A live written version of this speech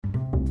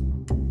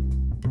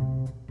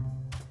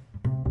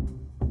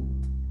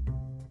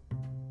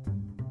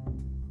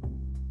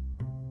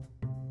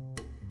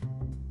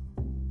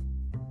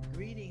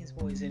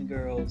boys and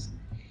girls,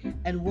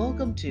 and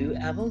welcome to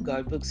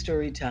Avant-Garde Book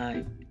Story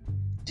Time.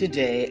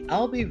 Today,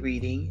 I'll be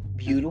reading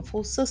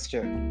Beautiful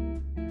Sister.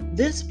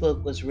 This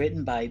book was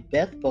written by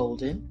Beth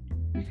Bolden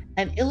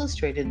and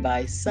illustrated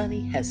by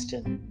Sonny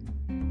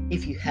Heston.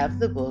 If you have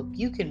the book,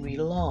 you can read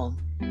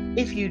along.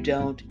 If you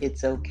don't,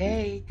 it's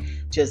okay.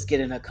 Just get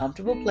in a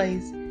comfortable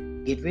place,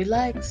 get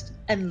relaxed,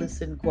 and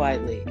listen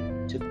quietly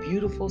to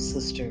Beautiful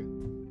Sister.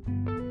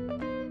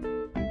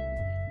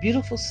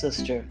 Beautiful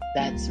sister,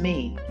 that's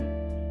me.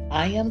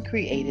 I am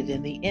created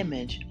in the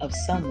image of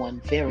someone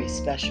very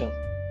special.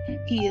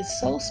 He is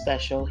so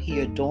special, he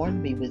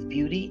adorned me with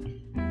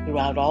beauty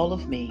throughout all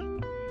of me.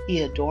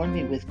 He adorned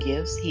me with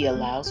gifts he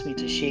allows me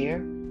to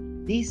share.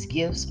 These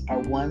gifts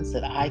are ones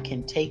that I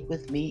can take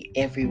with me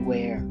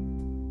everywhere.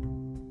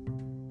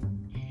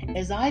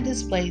 As I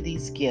display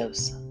these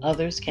gifts,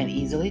 others can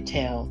easily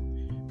tell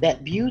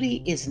that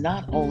beauty is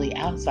not only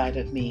outside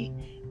of me,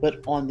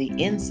 but on the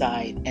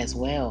inside as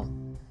well.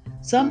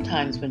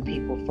 Sometimes when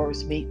people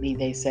first meet me,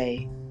 they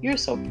say, "You're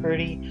so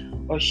pretty,"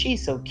 or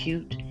 "She's so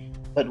cute."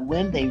 But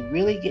when they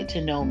really get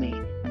to know me,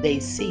 they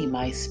see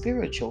my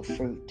spiritual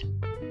fruit.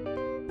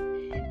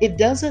 It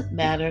doesn't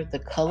matter the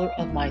color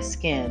of my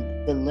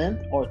skin, the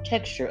length or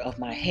texture of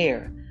my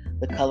hair,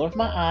 the color of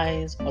my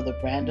eyes, or the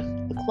brand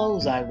of the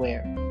clothes I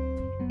wear.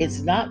 It's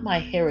not my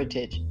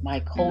heritage, my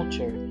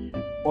culture,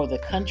 or the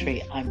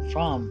country I'm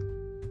from.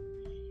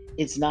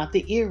 It's not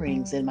the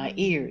earrings in my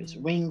ears,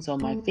 rings on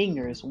my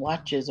fingers,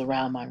 watches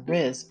around my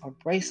wrists, or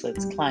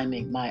bracelets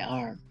climbing my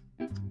arm.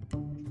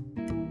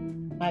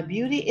 My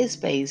beauty is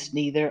based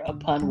neither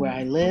upon where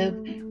I live,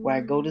 where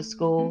I go to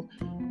school,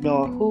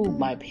 nor who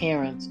my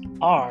parents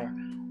are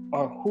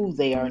or who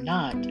they are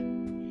not.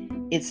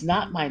 It's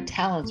not my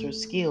talents or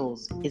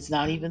skills. It's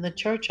not even the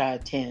church I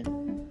attend.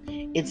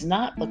 It's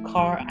not the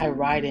car I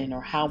ride in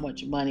or how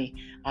much money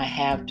I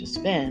have to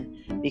spend,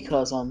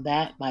 because on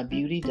that my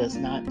beauty does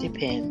not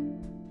depend.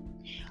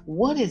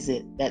 What is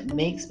it that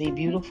makes me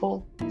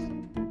beautiful?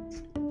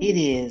 It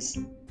is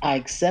I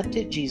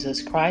accepted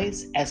Jesus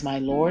Christ as my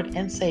Lord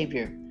and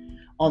Savior.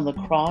 On the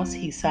cross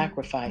he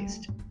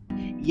sacrificed.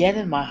 Yet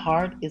in my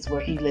heart is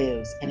where he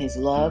lives, and his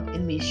love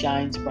in me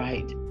shines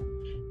bright.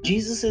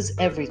 Jesus is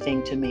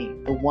everything to me,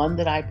 the one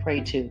that I pray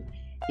to.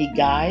 He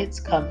guides,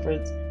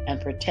 comforts, and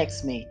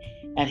protects me,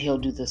 and he'll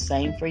do the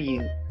same for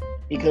you.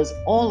 Because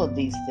all of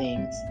these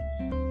things,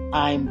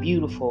 I'm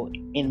beautiful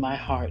in my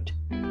heart.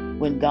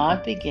 When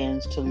God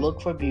begins to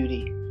look for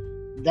beauty,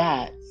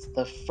 that's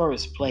the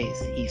first place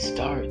he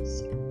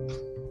starts.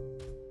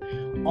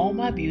 All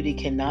my beauty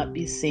cannot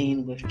be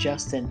seen with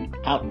just an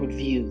outward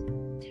view.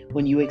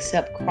 When you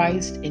accept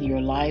Christ in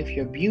your life,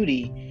 your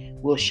beauty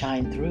will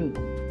shine through.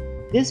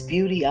 This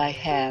beauty I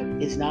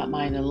have is not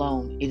mine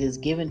alone. It is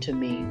given to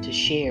me to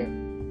share.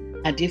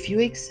 And if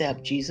you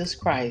accept Jesus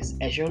Christ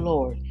as your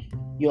Lord,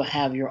 you'll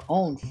have your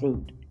own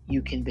fruit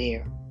you can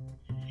bear.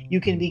 You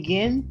can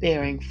begin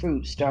bearing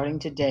fruit starting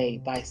today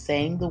by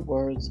saying the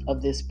words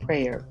of this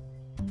prayer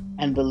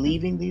and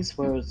believing these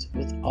words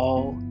with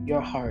all your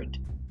heart.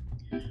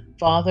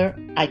 Father,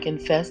 I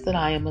confess that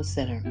I am a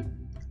sinner.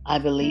 I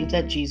believe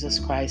that Jesus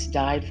Christ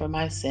died for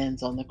my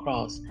sins on the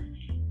cross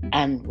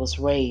and was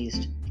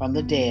raised from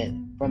the dead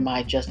for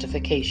my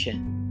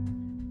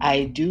justification.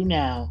 I do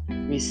now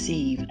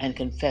receive and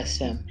confess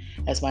him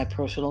as my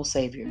personal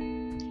Savior.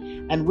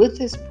 And with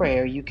this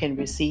prayer, you can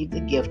receive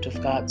the gift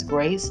of God's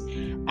grace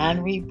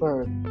and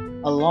rebirth,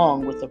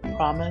 along with the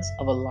promise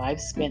of a life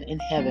spent in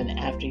heaven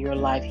after your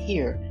life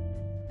here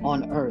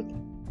on earth.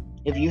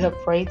 If you have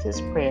prayed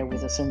this prayer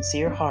with a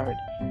sincere heart,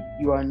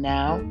 you are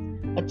now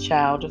a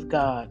child of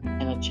God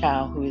and a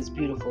child who is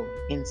beautiful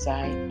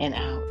inside and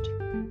out.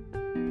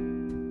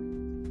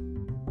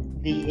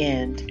 The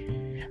end.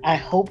 I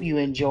hope you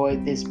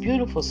enjoyed this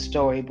beautiful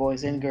story,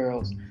 boys and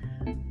girls.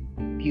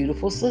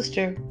 Beautiful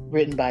Sister,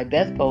 written by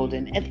Beth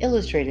Bolden and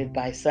illustrated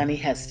by Sonny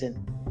Heston.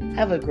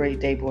 Have a great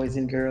day, boys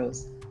and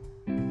girls.